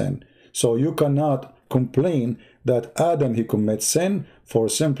commit sin. So you cannot complain that Adam, he commits sin, for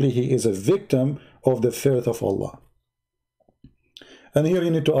simply he is a victim of the filth of Allah. And here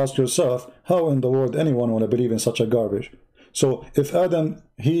you need to ask yourself, how in the world anyone want to believe in such a garbage? So if Adam,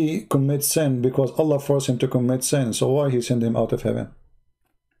 he commits sin because Allah forced him to commit sin, so why he sent him out of heaven?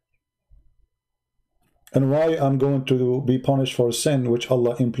 And why I'm going to be punished for sin which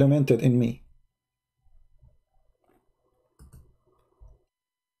Allah implemented in me?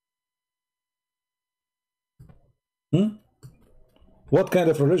 What kind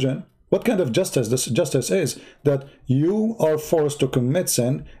of religion, what kind of justice this justice is, that you are forced to commit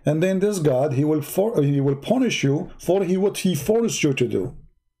sin, and then this God, he will punish you for what he forced you to do?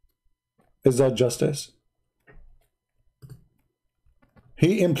 Is that justice?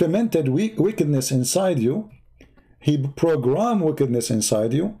 He implemented wickedness inside you. He programmed wickedness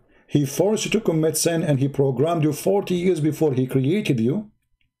inside you. He forced you to commit sin, and he programmed you 40 years before he created you,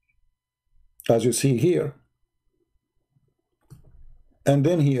 as you see here. And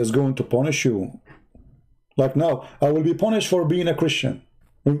then he is going to punish you. Like now, I will be punished for being a Christian,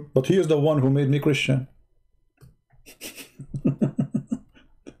 but he is the one who made me Christian.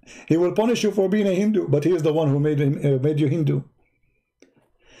 He will punish you for being a Hindu, but he is the one who made you Hindu.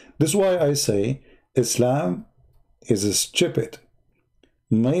 This is why I say Islam is stupid,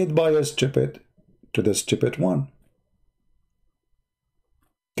 made by a stupid to the stupid one.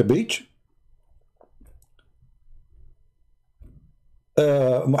 Kabich?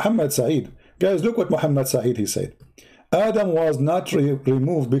 Muhammad Saeed. Guys, look what Muhammad Saeed, he said. Adam was not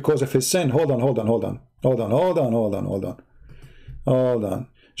removed because of his sin. Hold on.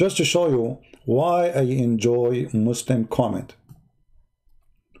 Just to show you why I enjoy Muslim comment.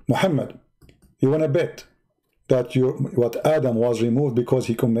 Muhammad, you want to bet that what Adam was removed because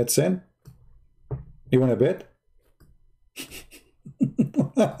he commits sin? You want to bet?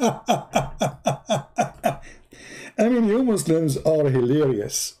 I mean, you Muslims are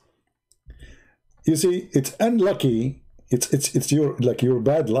hilarious. You see, it's unlucky. It's your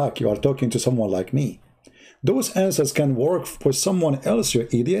bad luck. You are talking to someone like me. Those answers can work for someone else, you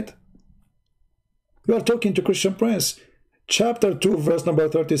idiot. You are talking to Christian Prince. Chapter 2, verse number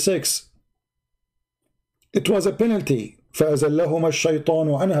 36. It was a penalty. فَأَزَلَّهُمَا الشَّيْطَانُ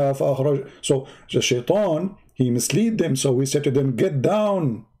عَنْهَا فَأَخْرَجَ. So the shaitan, he misled them. So we said to them, get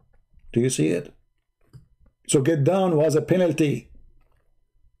down. Do you see it? So get down was a penalty.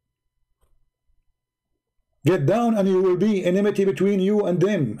 Get down and you will be enmity between you and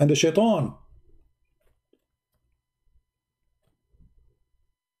them and the shaitan.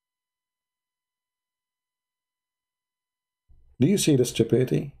 Do you see the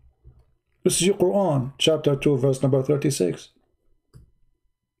stupidity? This is your Quran, chapter 2, verse number 36.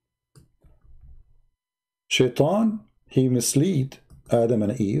 Shaitan, he misled Adam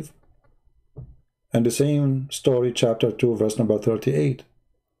and Eve. And the same story, chapter 2, verse number 38.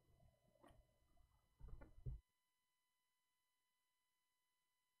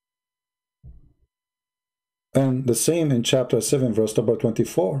 And the same in chapter 7, verse number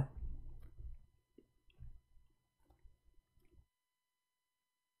 24.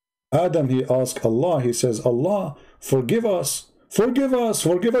 Adam, he asked Allah, he says, Allah, forgive us Forgive us.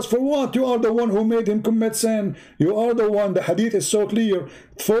 Forgive us for what? You are the one who made him commit sin. You are the one. The hadith is so clear.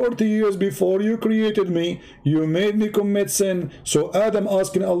 40 years before you created me, you made me commit sin. So Adam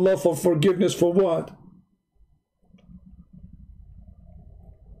asking Allah for forgiveness for what?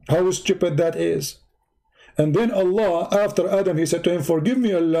 How stupid that is. And then Allah, after Adam, he said to him, forgive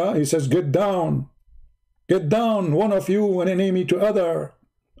me, Allah. He says, get down. Get down, one of you, an enemy to other.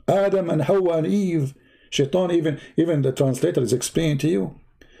 Adam and Hawa and Eve. Shaitan, even the translator is explaining to you.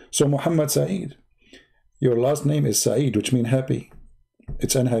 So Muhammad Saeed, your last name is Saeed, which means happy.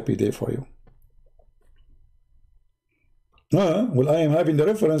 It's an unhappy day for you. Well, I am having the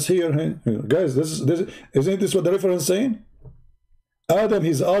reference here. Guys, isn't this what the reference is saying? Adam,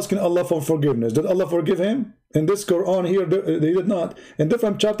 he's asking Allah for forgiveness. Did Allah forgive him? In this Quran here, they did not. In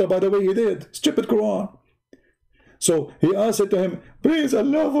different chapter, by the way, he did. Stupid Quran. So he asked to him, please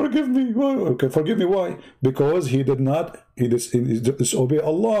Allah forgive me. Okay, forgive me, why? Because he did not, he disobeyed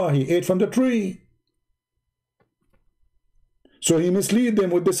Allah. He ate from the tree. So he misled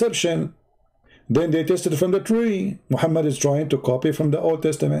them with deception. Then they tasted from the tree. Muhammad is trying to copy from the Old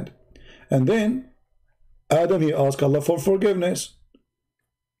Testament. And then Adam, he asked Allah for forgiveness.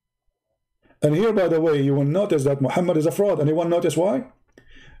 And here, by the way, you will notice that Muhammad is a fraud. Anyone notice why?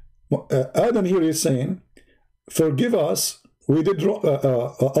 Adam here is saying, forgive us, we did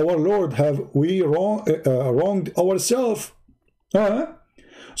our Lord, have we wronged ourselves?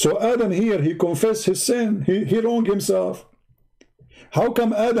 So Adam here, he confessed his sin, he wronged himself. How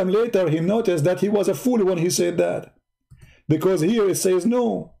come Adam later, he noticed that he was a fool when he said that? Because here it says,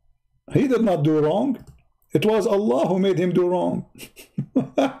 no, he did not do wrong. It was Allah who made him do wrong.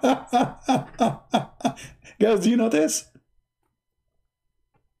 Guys, do you notice?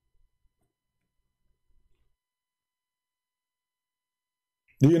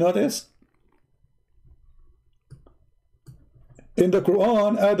 Do you notice? In the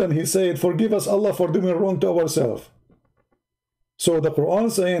Quran, Adam, he said, forgive us, Allah, for doing wrong to ourselves. So the Quran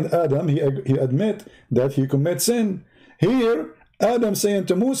saying, Adam, he admit that he commit sin. Here, Adam saying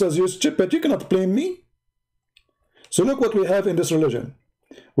to Moses, you stupid, you cannot blame me. So look what we have in this religion.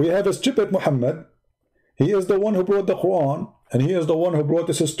 We have a stupid Muhammad. He is the one who brought the Quran, and he is the one who brought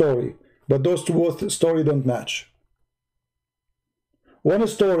this story. But those two stories don't match. One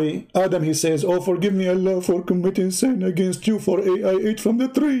story, Adam, he says, oh, forgive me, Allah, for committing sin against you, for I ate from the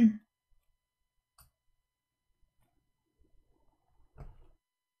tree.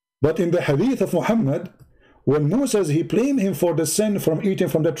 But in the hadith of Muhammad, when Moses, he blamed him for the sin from eating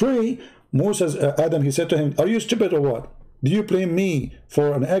from the tree, Moses, Adam, he said to him, are you stupid or what? Do you blame me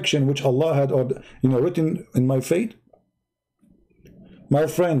for an action which Allah had, written in my fate? My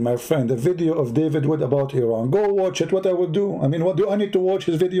friend, the video of David Wood about Iran, go watch it. What I will do? I mean, what do I need to watch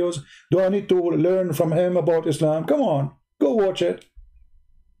his videos? Do I need to learn from him about Islam? Come on, go watch it.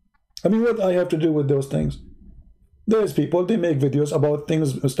 I mean, what I have to do with those things? There's people, they make videos about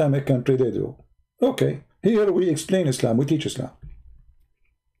things Islamic country they do. Okay, here we explain Islam, we teach Islam.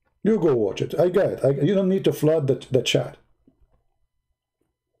 You go watch it. I get it. You don't need to flood the chat.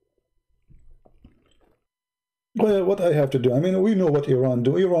 Well, what I have to do, I mean, we know what Iran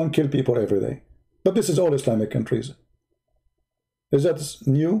do. Iran kill people every day. But this is all Islamic countries. Is that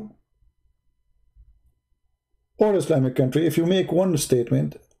new? All Islamic country, if you make one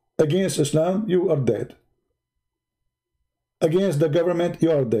statement against Islam, you are dead. Against the government,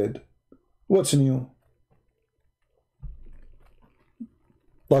 you are dead. What's new?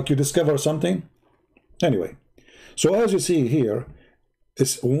 Like you discover something? Anyway, so as you see here,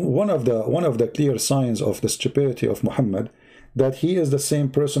 it's one of the clear signs of the stupidity of Muhammad, that he is the same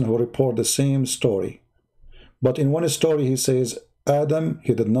person who report the same story. But in one story he says, Adam,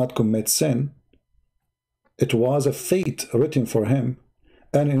 he did not commit sin. It was a fate written for him.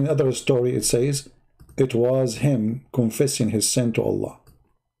 And in another story it says, it was him confessing his sin to Allah.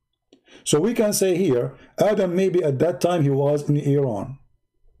 So we can say here, Adam, maybe at that time he was in Iran.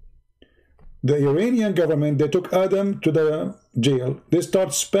 The Iranian government, they took Adam to the jail. They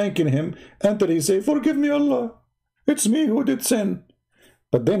start spanking him until he say, forgive me, Allah. It's me who did sin.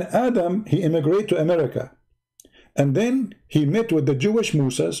 But then Adam, he immigrated to America. And then he met with the Jewish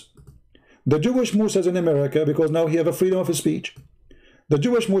Musas. The Jewish Musas in America, because now he have a freedom of speech. The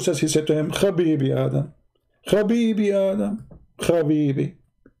Jewish Musas, he said to him, Habibi Adam. Habibi Adam. Habibi.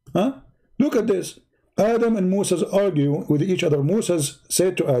 Huh? Look at this. Adam and Musas argue with each other. Musas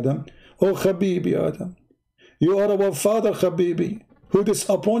said to Adam, oh, Habibi Adam, you are our father, Habibi, who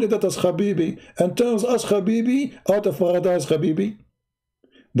disappointed us, Habibi, and turns us, Habibi, out of paradise, Habibi.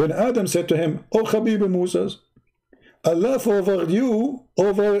 Then Adam said to him, oh, Habibi Musas, Allah over you,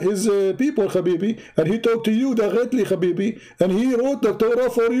 over his people, Habibi, and he talked to you directly, Habibi, and he wrote the Torah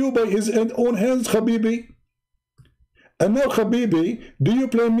for you by his own hands, Habibi. And now, Habibi, do you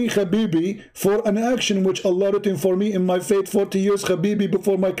blame me, Habibi, for an action which Allah written for me in my faith 40 years, Habibi,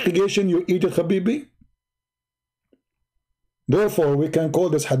 before my creation, you idiot, Habibi? Therefore, we can call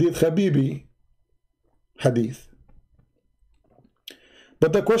this hadith Habibi hadith.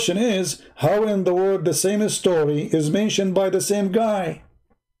 But the question is, how in the world the same story is mentioned by the same guy?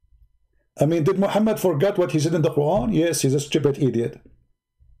 I mean, did Muhammad forget what he said in the Quran? Yes, he's a stupid idiot.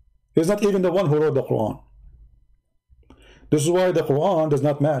 He's not even the one who wrote the Quran. This is why the Quran does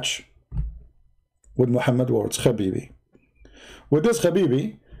not match with Muhammad words, Habibi. With this,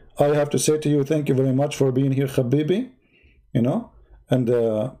 Habibi, I have to say to you, thank you very much for being here, Habibi. You know, and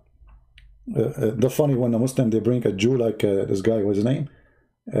the funny when a Muslim, they bring a Jew like this guy, what's his name?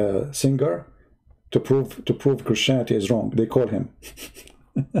 Singer, to prove Christianity is wrong. They call him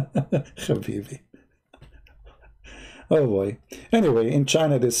Habibi. Oh boy. Anyway, in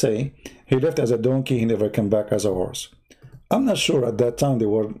China they say he left as a donkey, he never came back as a horse. I'm not sure at that time they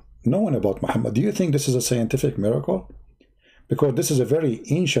were knowing about Muhammad. Do you think this is a scientific miracle? Because this is a very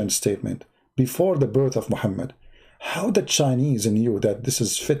ancient statement before the birth of Muhammad. How the Chinese knew that this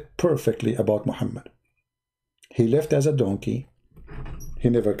is fit perfectly about Muhammad? He left as a donkey. He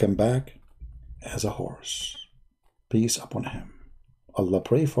never came back as a horse. Peace upon him. Allah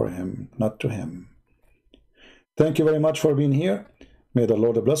pray for him, not to him. Thank you very much for being here. May the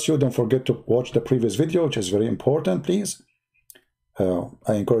Lord bless you. Don't forget to watch the previous video, which is very important, please.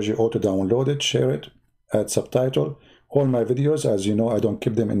 I encourage you all to download it, share it, add subtitle. All my videos, as you know, I don't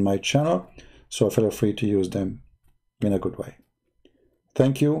keep them in my channel, so feel free to use them in a good way.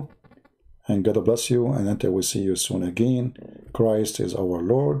 Thank you, and God bless you, and until we see you soon again. Christ is our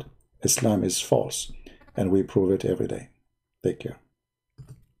Lord, Islam is false, and we prove it every day. Take care.